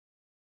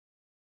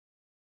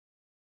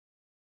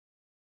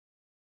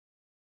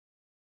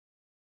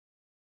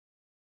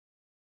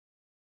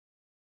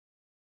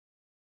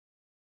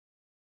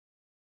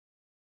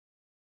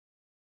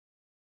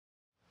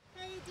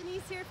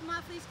Denise here from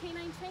Off-Leash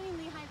Canine Training,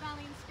 Lehigh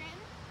Valley and Scranton.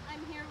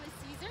 I'm here with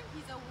Caesar.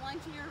 He's a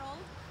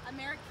 1-year-old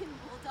American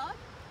Bulldog.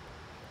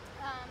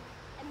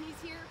 And he's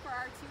here for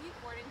our 2-week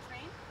board and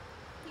train.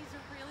 He's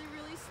a really,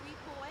 really sweet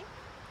boy,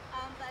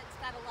 but he's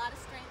got a lot of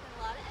strength and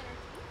a lot of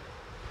energy.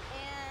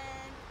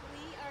 And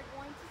we are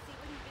going to see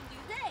what he can do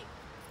today.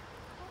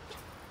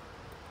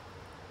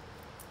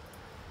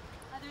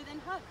 Other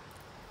than hug.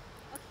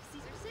 Okay,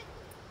 Caesar, sit.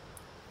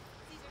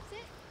 Caesar,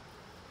 sit.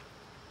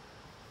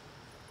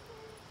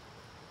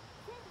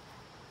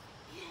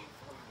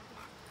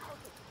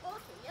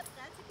 Okay, yep,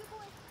 that's a good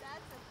boy.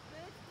 That's a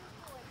good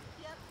boy.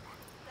 Yep,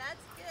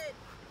 that's good.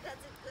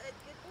 That's a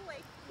good boy.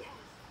 Yes.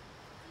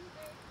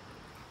 Caesar.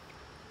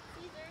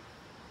 Caesar.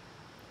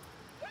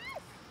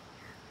 Yes!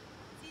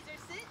 Caesar,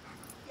 sit.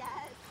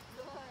 Yes,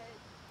 good.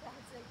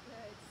 That's a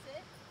good.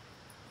 Sit.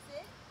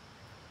 Sit.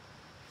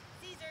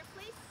 Caesar,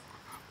 place.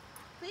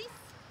 Place.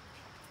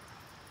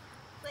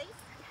 Place.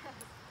 Yes.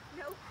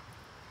 No.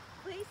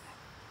 Place.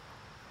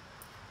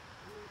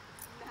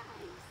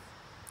 Nice.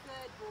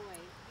 Good boy.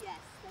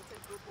 Yes, that's a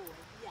good boy.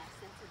 Yes,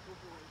 that's a good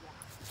boy. Yes.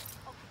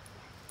 Okay.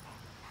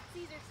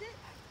 Caesar, sit.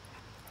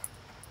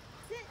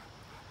 Sit.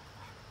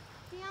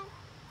 Down.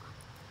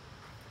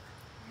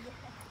 Yes.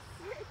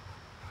 Sit.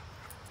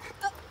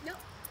 Oh, no.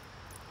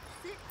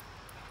 Sit.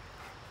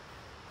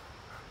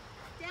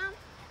 Down.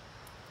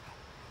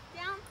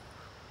 Down.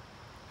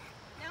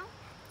 No?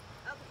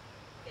 Okay.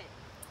 Good.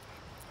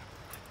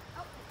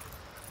 Oh.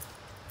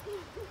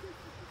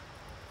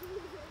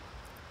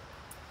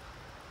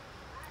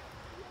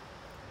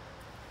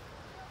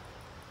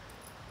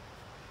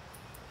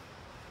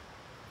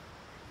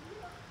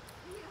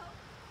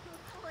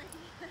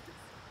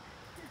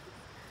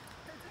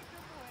 That's a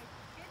good boy.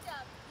 Good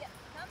job. Yep.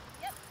 Come.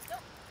 Yep. Go.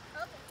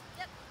 Okay.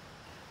 Yep.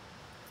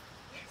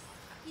 Yes.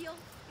 Heel.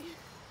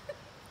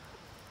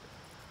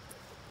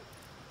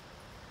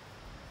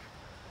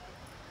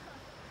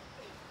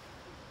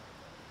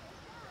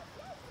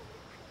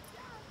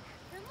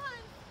 Come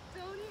on.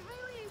 Don't eat my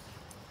leash.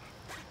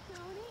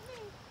 Don't eat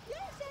me.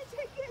 Yes, that's a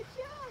good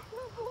job.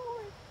 Good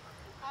boy.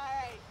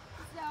 Alright.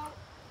 So,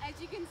 as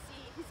you can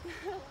see, he's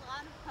got a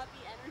lot of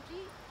puppy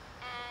energy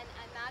and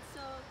a not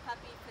so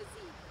puppy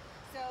physique.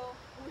 So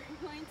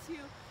we're going to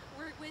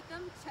work with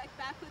them, check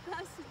back with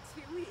us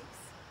in 2 weeks.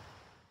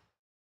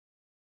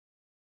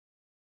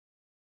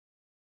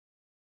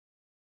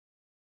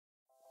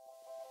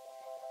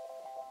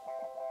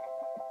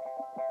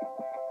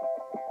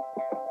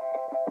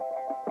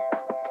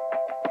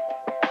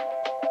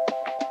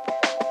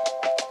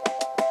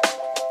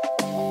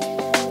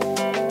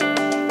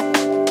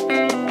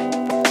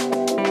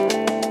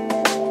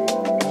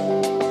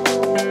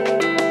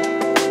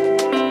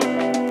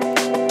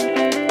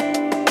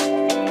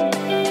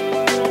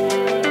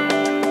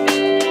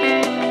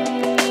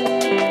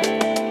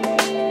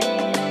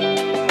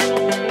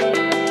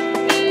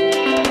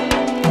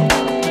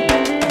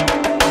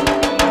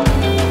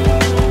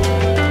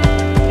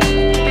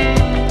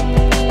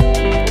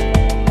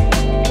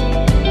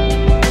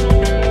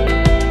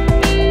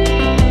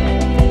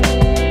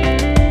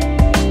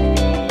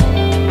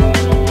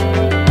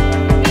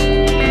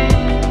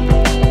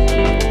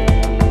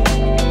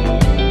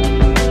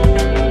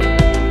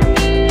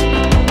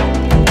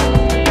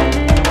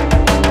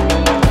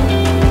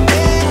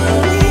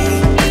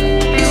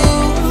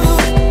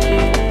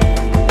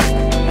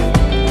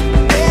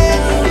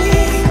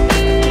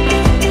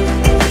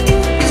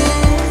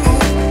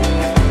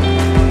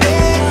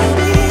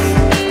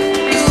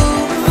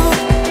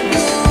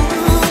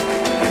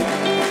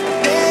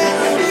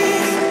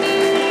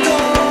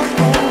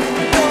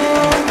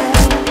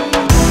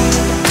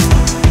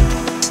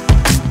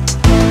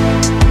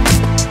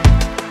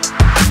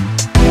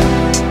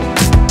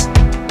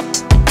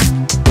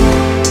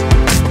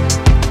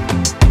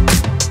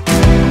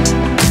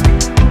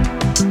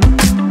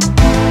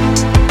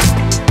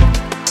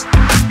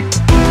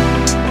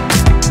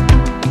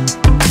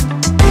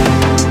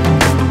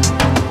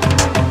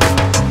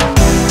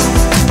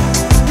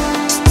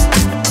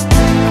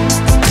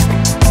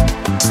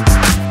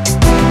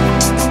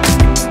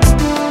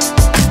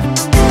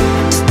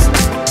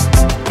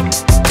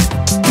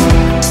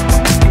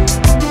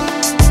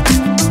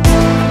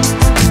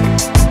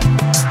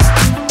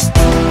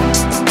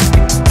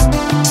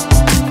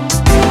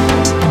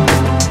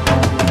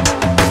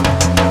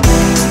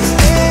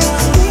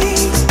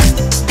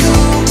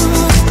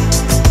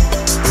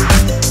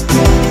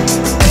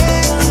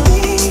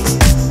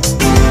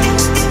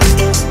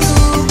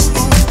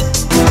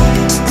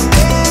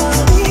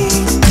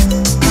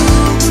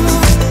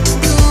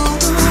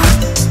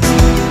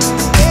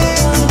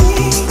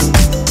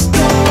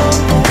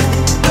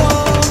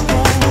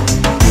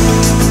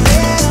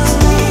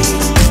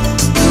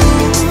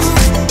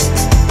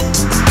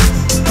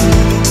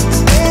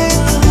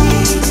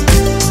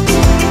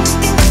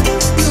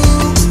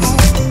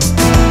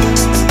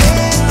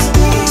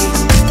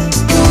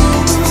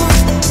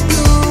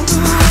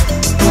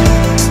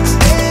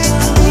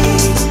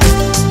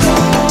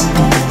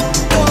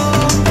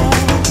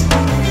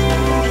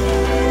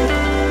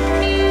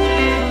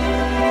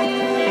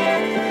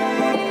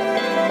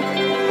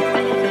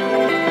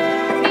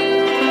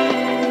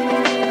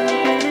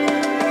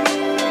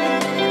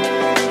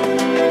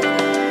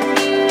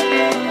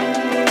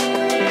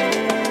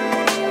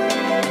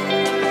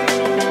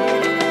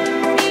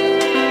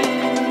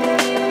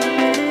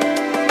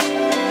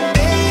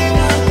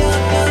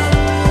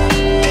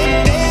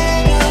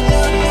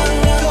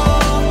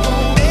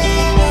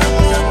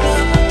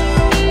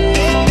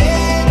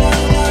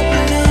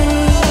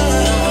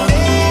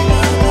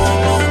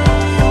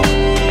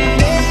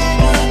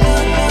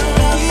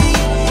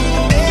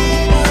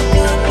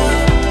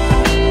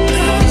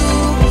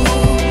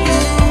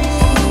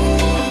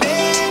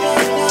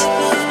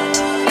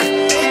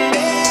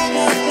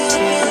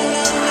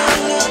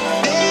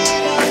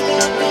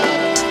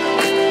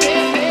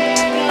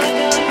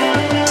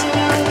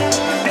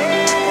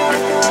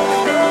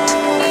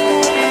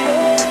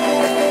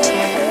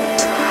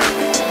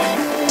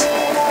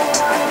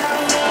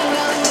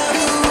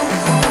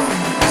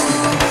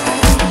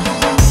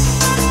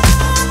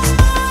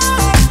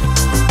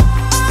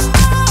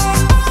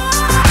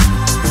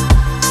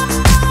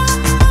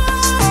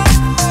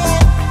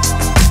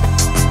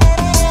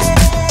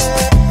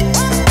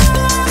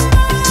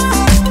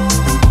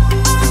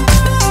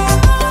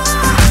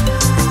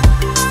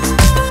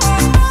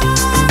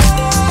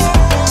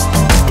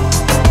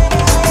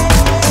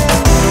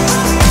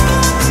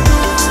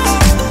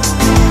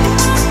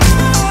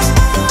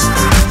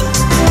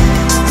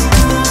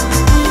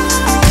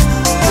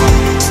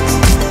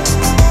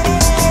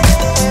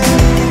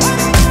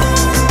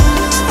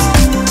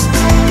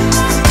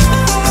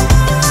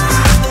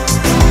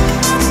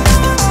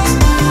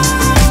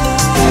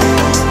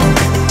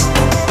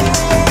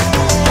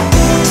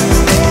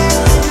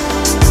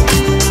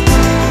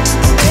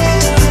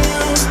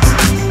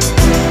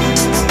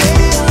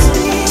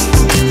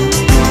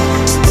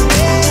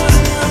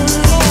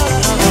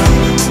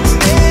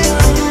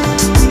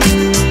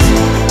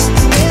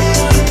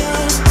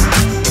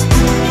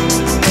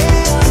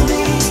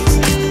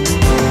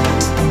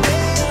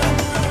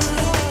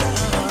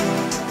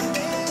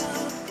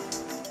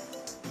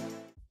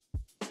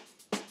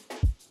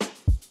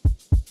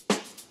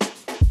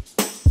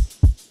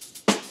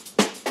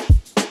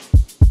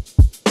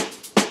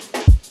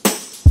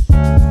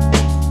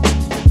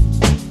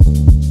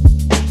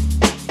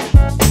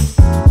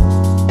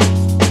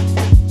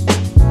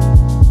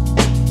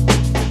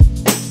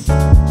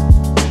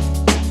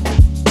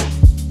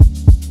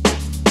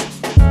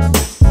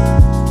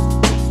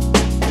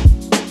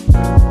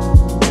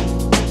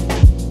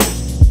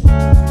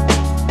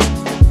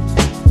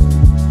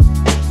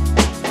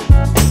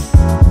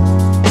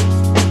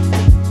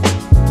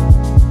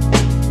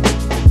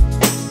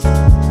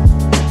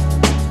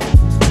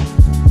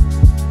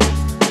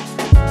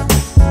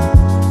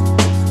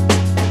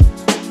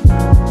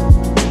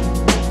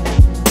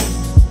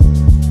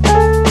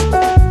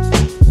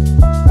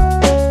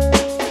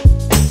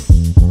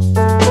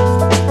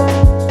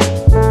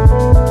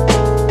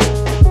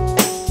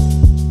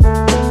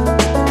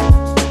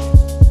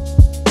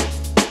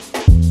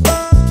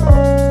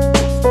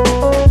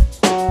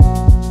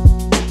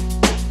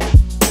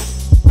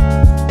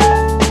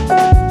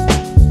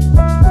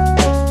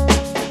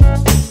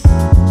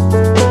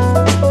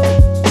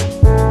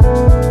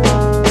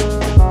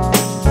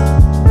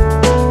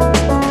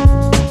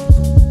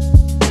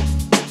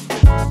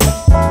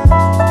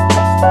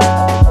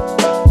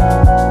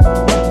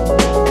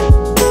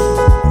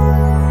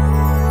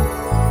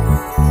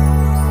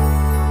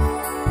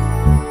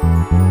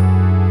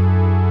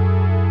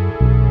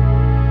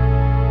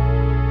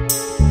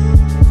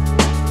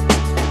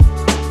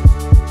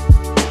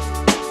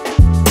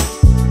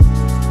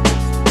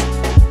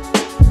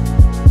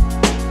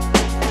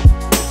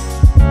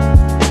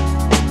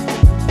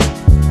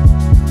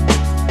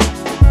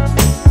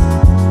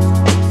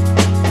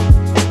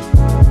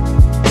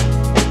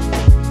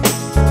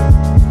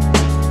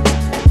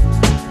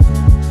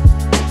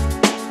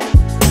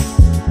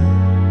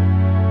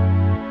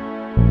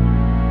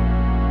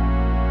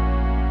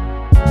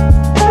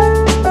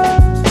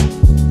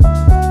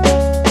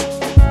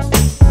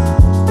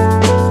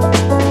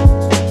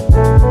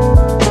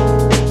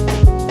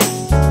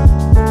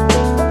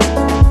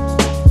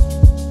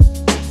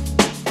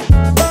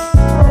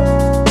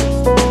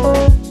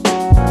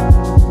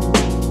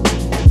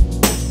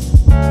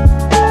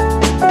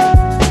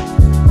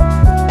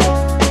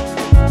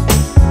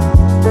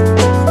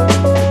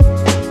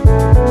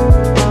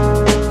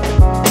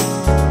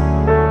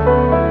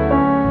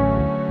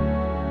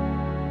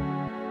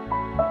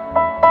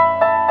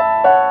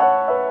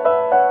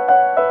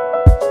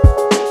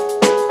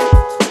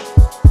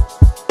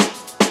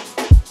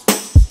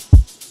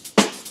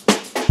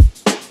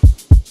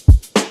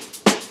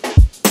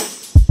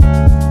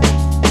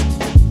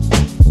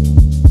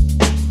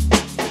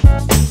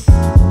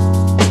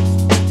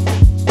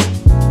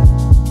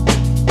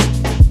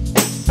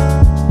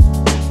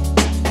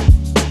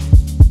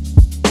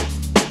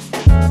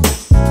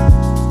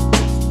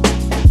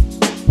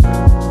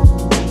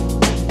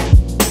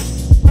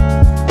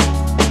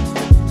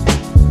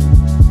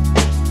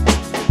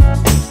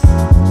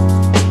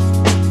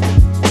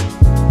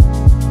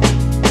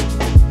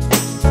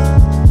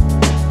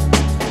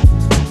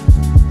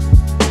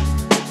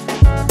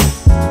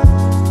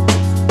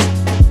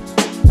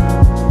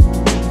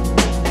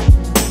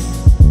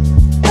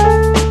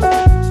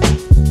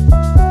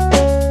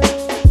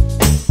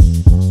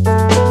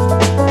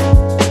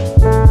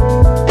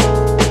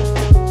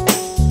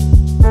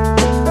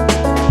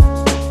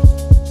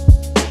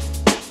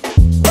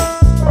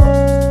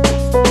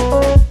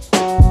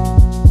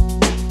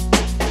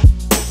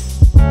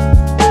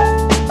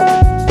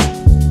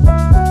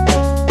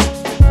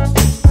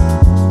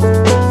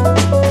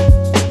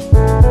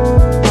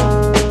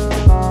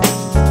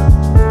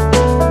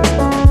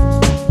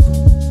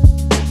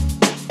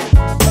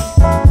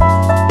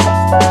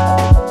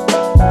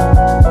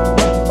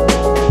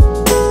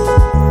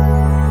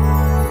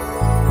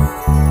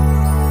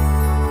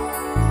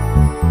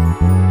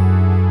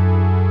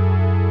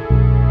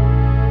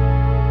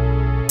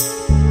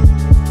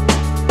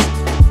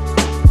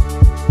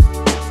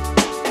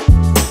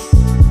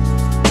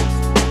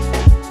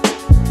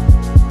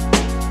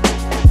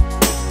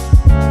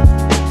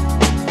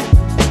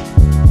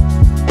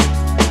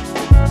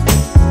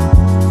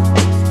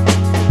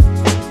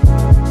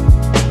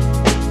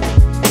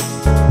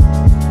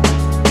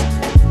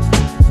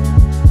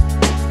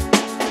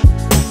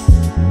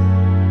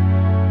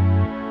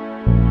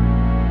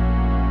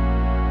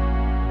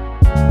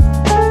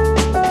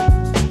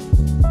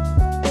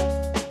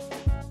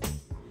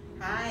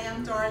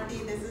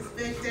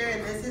 Victor,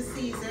 and this is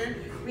Caesar.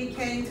 We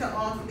came to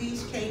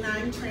off-leash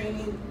canine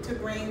training to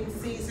bring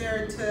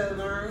Caesar to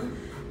learn,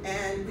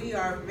 and we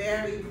are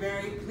very,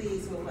 very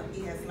pleased with what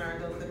he has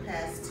learned over the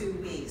past 2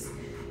 weeks.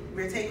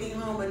 We're taking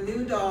home a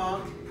new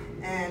dog,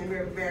 and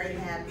we're very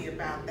happy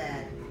about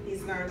that.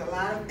 He's learned a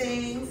lot of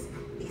things.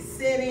 He's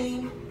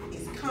sitting,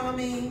 he's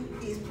coming,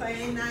 he's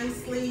playing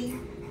nicely,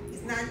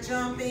 he's not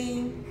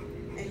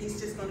jumping, and he's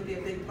just going to be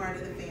a big part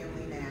of the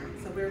family now.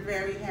 So we're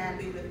very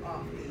happy with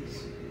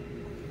off-leash.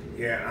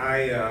 Yeah,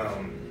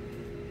 I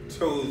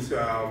chose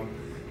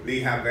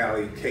Lehigh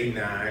Valley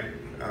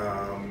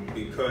K9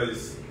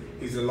 because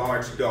he's a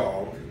large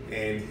dog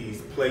and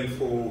he's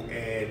playful,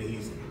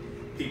 and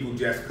people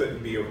just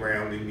couldn't be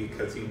around him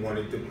because he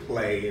wanted to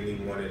play and he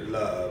wanted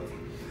love.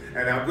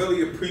 And I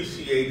really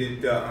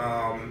appreciated the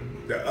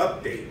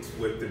updates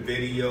with the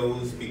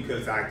videos,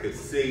 because I could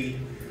see,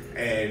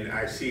 and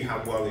I see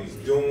how well he's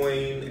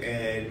doing,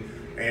 and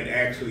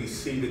actually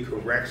see the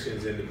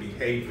corrections in the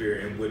behavior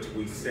in which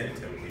we sent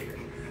him here.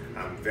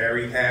 I'm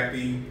very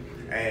happy,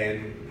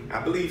 and I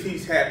believe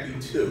he's happy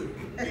too,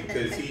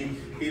 because he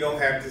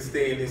don't have to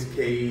stay in his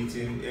cage,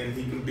 and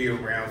he can be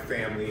around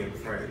family and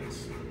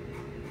friends.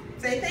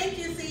 Say thank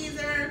you,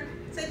 Caesar.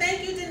 Say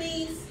thank you,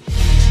 Denise.